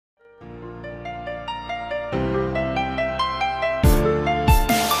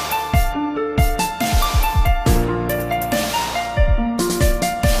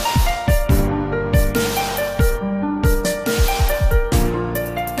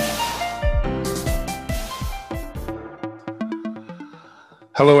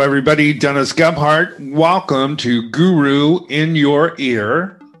Hello, everybody. Dennis Gebhardt. Welcome to Guru in Your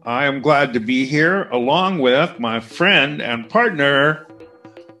Ear. I am glad to be here along with my friend and partner,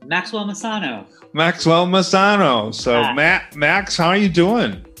 Maxwell Masano. Maxwell Masano. So, Max, how are you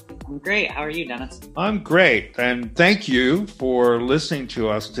doing? I'm great. How are you, Dennis? I'm great. And thank you for listening to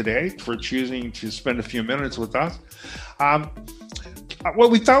us today, for choosing to spend a few minutes with us. What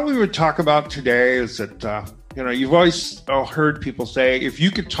we thought we would talk about today is that you've always heard people say, if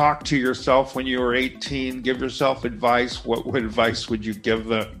you could talk to yourself when you were 18, give yourself advice, what advice would you give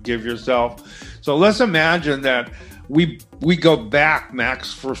yourself? So let's imagine that we go back,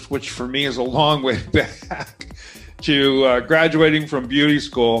 Max, which for me is a long way back, to graduating from beauty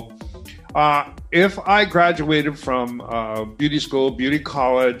school. If I graduated from beauty school, beauty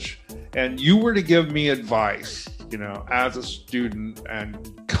college, and you were to give me advice, as a student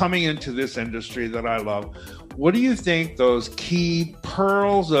and coming into this industry that I love, what do you think those key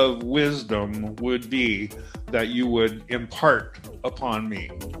pearls of wisdom would be that you would impart upon me?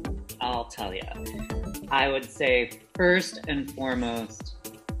 I'll tell you. I would say first and foremost,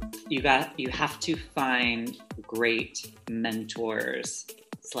 you have to find great mentors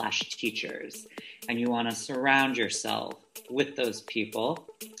 / teachers, and you want to surround yourself with those people.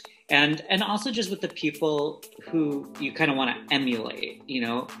 And also just with the people who you kind of want to emulate,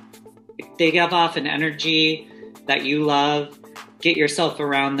 If they give off an energy that you love, get yourself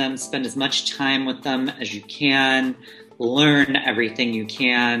around them, spend as much time with them as you can, learn everything you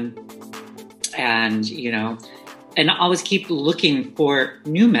can, and always keep looking for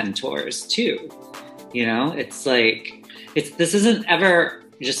new mentors too. This isn't ever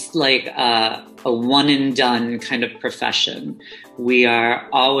just like a one and done kind of profession. We are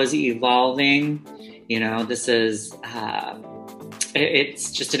always evolving. This is,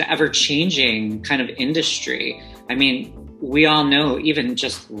 it's just an ever changing kind of industry. I mean, we all know even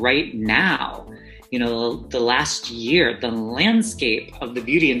just right now, the last year, the landscape of the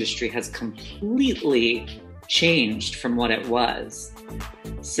beauty industry has completely changed from what it was.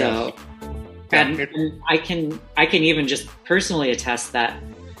 So, and I can even just personally attest that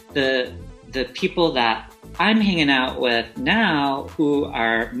the people that I'm hanging out with now, who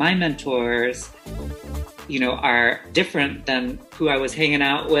are my mentors, are different than who I was hanging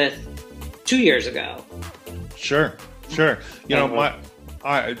out with 2 years ago. Sure.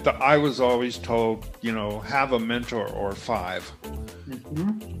 I was always told, have a mentor or five.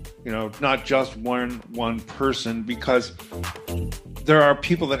 Mm-hmm. Not just one person, because there are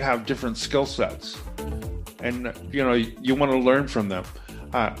people that have different skill sets, and you want to learn from them.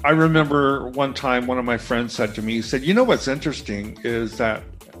 I remember one time one of my friends said to me, he said, what's interesting is that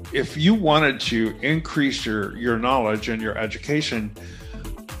if you wanted to increase your knowledge and your education,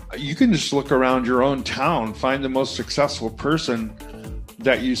 you can just look around your own town, find the most successful person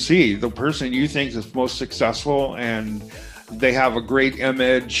that you see, the person you think is most successful, and they have a great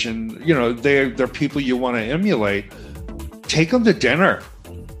image, and they're people you want to emulate. Take them to dinner,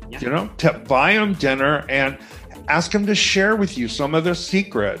 buy them dinner and ask them to share with you some of their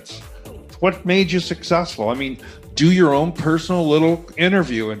secrets. What made you successful? I mean, do your own personal little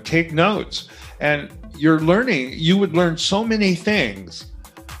interview and take notes. And you would learn so many things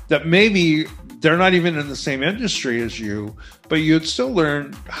that maybe they're not even in the same industry as you, but you'd still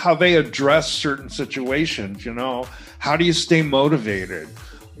learn how they address certain situations. How do you stay motivated?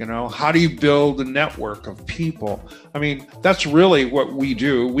 How do you build a network of people? I mean, that's really what we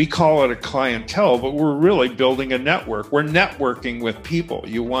do. We call it a clientele, but we're really building a network. We're networking with people.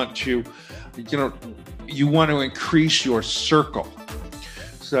 You want to increase your circle.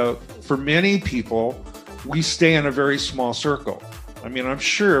 So for many people, we stay in a very small circle. I mean, I'm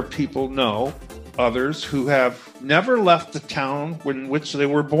sure people know others who have never left the town in which they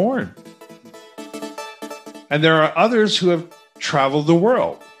were born. And there are others who have traveled the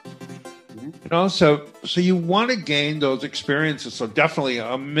world. So you want to gain those experiences. So definitely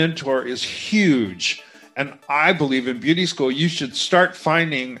a mentor is huge. And I believe in beauty school, you should start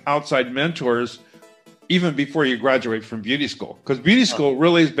finding outside mentors even before you graduate from beauty school. Because beauty school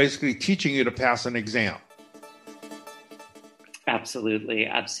really is basically teaching you to pass an exam. Absolutely.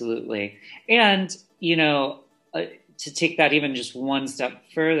 Absolutely. And, to take that even just one step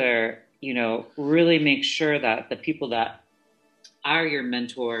further, really make sure that the people that are your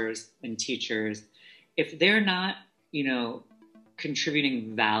mentors and teachers, if they're not,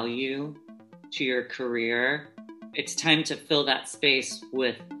 contributing value to your career, it's time to fill that space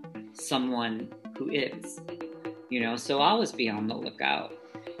with someone who is, so always be on the lookout.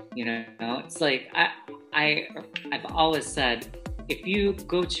 It's like, I've always said, if you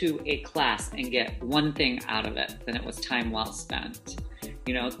go to a class and get one thing out of it, then it was time well spent.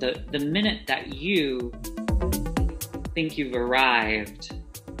 You know, the minute that you think you've arrived,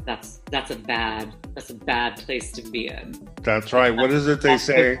 that's a bad place to be in. That's right. What is it they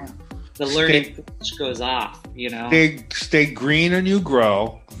say? The learning switch goes off, you know. Stay green and you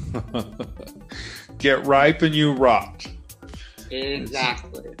grow. Get ripe and you rot.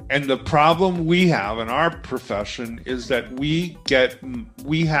 Exactly. And the problem we have in our profession is that we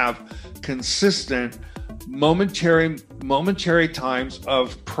have consistent momentary times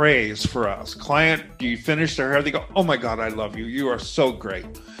of praise for us. Client, you finish their hair, they go, "Oh my God, I love you. You are so great."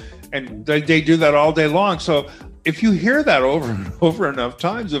 And they do that all day long. So if you hear that over and over enough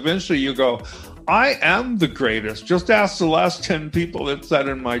times, eventually you go, "I am the greatest. Just ask the last 10 people that sat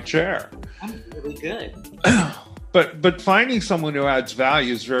in my chair." I'm really good. But finding someone who adds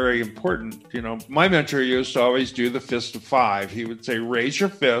value is very important. You know, my mentor used to always do the fist of 5. He would say, raise your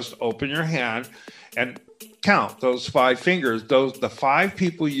fist, open your hand, and count those 5 fingers. The 5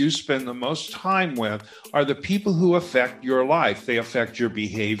 people you spend the most time with are the people who affect your life. They affect your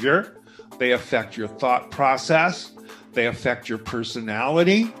behavior. They affect your thought process. They affect your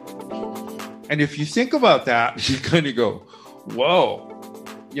personality. And if you think about that, you kind of go, whoa.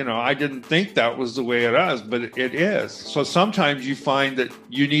 You know, I didn't think that was the way it is, but it is. So sometimes you find that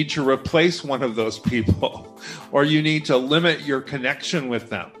you need to replace one of those people, or you need to limit your connection with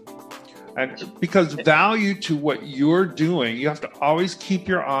them. And because value to what you're doing, you have to always keep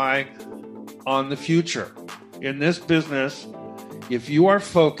your eye on the future. In this business, if you are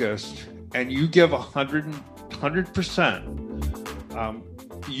focused and you give 100%,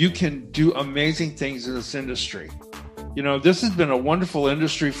 you can do amazing things in this industry. You know, this has been a wonderful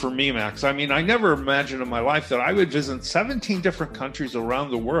industry for me, Max. I mean, I never imagined in my life that I would visit 17 different countries around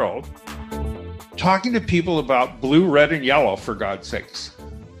the world talking to people about blue, red, and yellow, for God's sakes.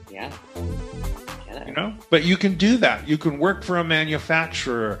 Yeah. You know, but you can do that. You can work for a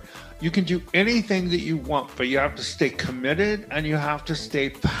manufacturer. You can do anything that you want, but you have to stay committed and you have to stay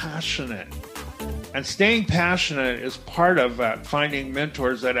passionate. And staying passionate is part of that, finding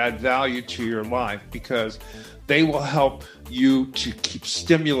mentors that add value to your life, because they will help you to keep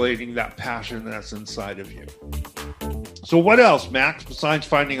stimulating that passion that's inside of you. So what else, Max, besides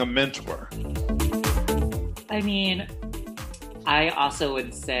finding a mentor? I mean, I also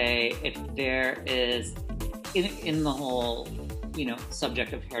would say if there is, in the whole, you know,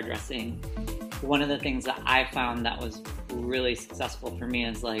 subject of hairdressing, one of the things that I found that was really successful for me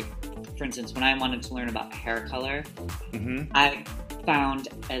is, like, for instance, when I wanted to learn about hair color, I found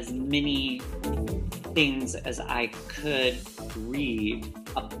as many things as I could read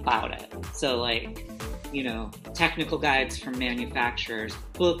about it. So, like, you know, technical guides from manufacturers,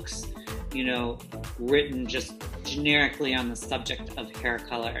 books, you know, written just generically on the subject of hair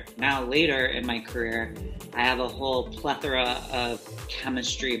color. Now, later in my career, I have a whole plethora of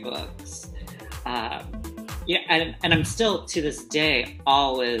chemistry books. And I'm still, to this day,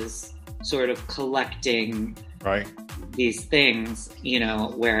 always sort of collecting these things, you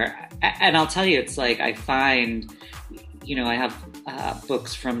know, where, and I'll tell you, it's like I find, you know, I have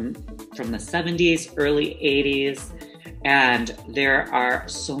books from the 70s, early 80s, and there are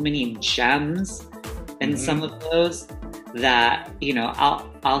so many gems in some of those that, you know,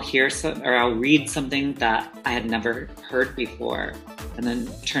 I'll hear some, or I'll read something that I had never heard before, and then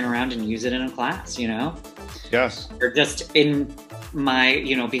turn around and use it in a class, you know? Yes. Or just in my,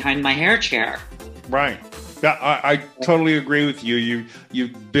 you know, behind my hair chair. Right. Yeah, I totally agree with you. You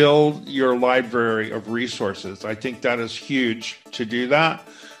build your library of resources. I think that is huge to do that.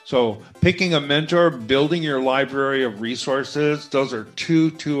 So picking a mentor, building your library of resources, those are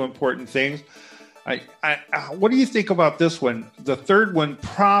two important things. What do you think about this one? The third one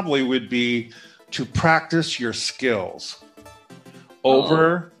probably would be to practice your skills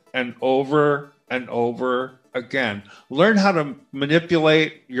over and over and over again. Learn how to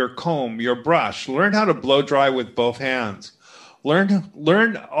manipulate your comb, your brush. Learn how to blow dry with both hands.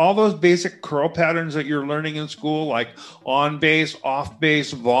 Learn all those basic curl patterns that you're learning in school, like on base, off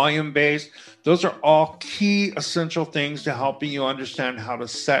base, volume base. Those are all key essential things to helping you understand how to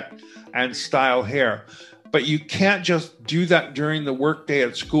set and style hair. But you can't just do that during the workday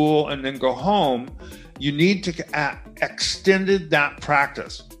at school and then go home. You need to extended that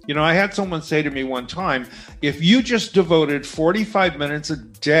practice. You know, I had someone say to me one time, if you just devoted 45 minutes a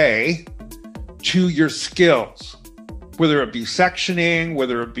day to your skills, whether it be sectioning,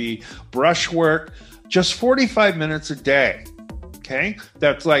 whether it be brushwork, just 45 minutes a day, okay?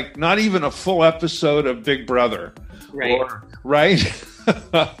 That's like not even a full episode of Big Brother. Right?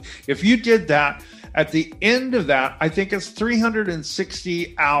 If you did that, at the end of that, I think it's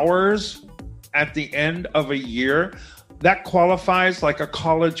 360 hours at the end of a year. that qualifies like a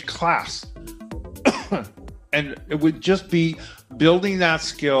college class. And it would just be building that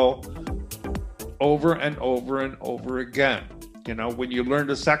skill over and over and over again. You know, when you learn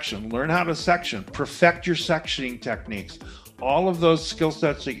to section, learn how to section, perfect your sectioning techniques, all of those skill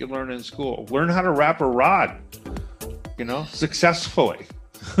sets that you learn in school. Learn how to wrap a rod, you know, successfully.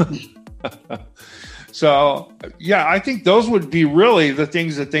 So, yeah, I think those would be really the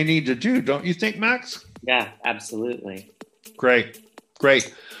things that they need to do. Don't you think, Max? Yeah, absolutely. Great.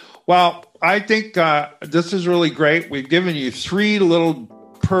 Well, I think this is really great. We've given you 3 little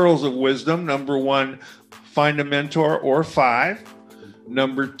pearls of wisdom. Number 1, find a mentor or 5.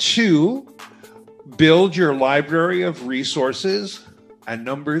 Number 2, build your library of resources. And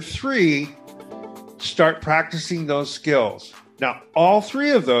number 3, start practicing those skills. Now, all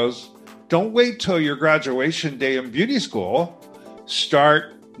 3 of those, don't wait till your graduation day in beauty school.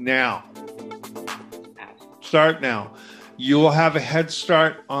 Start now. Start now. You will have a head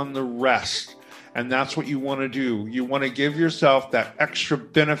start on the rest. And that's what you want to do. You want to give yourself that extra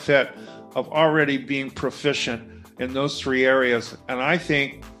benefit of already being proficient in those 3 areas. And I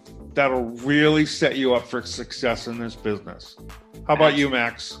think that'll really set you up for success in this business. How about you,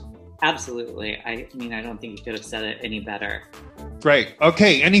 Max? Absolutely. I mean, I don't think you could have said it any better. Great.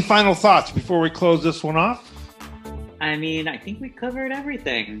 Okay. Any final thoughts before we close this one off? I mean, I think we covered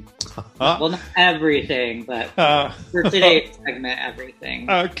everything. Well, not everything, but for today's segment, everything.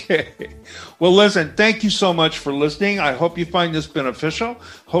 Okay. Well, listen, thank you so much for listening. I hope you find this beneficial.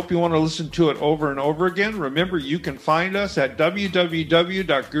 Hope you want to listen to it over and over again. Remember, you can find us at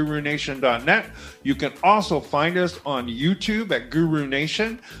www.gurunation.net. You can also find us on YouTube at Guru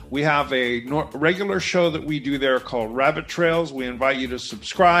Nation. We have a regular show that we do there called Rabbit Trails. We invite you to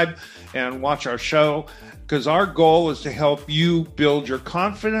subscribe and watch our show, because our goal is to help you build your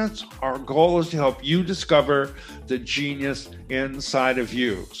confidence. Our goal is to help you discover the genius inside of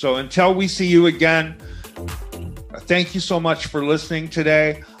you. So until we see you again, thank you so much for listening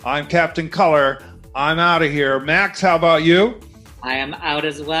today. I'm Captain Color. I'm out of here. Max, how about you? I am out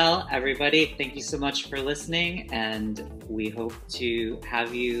as well. Everybody, thank you so much for listening, and we hope to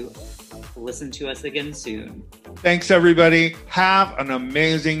have you listen to us again soon. Thanks, everybody. Have an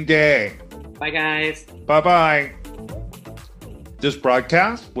amazing day. Bye, guys. Bye-bye. This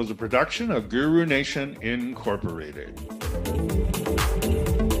broadcast was a production of Guru Nation Incorporated.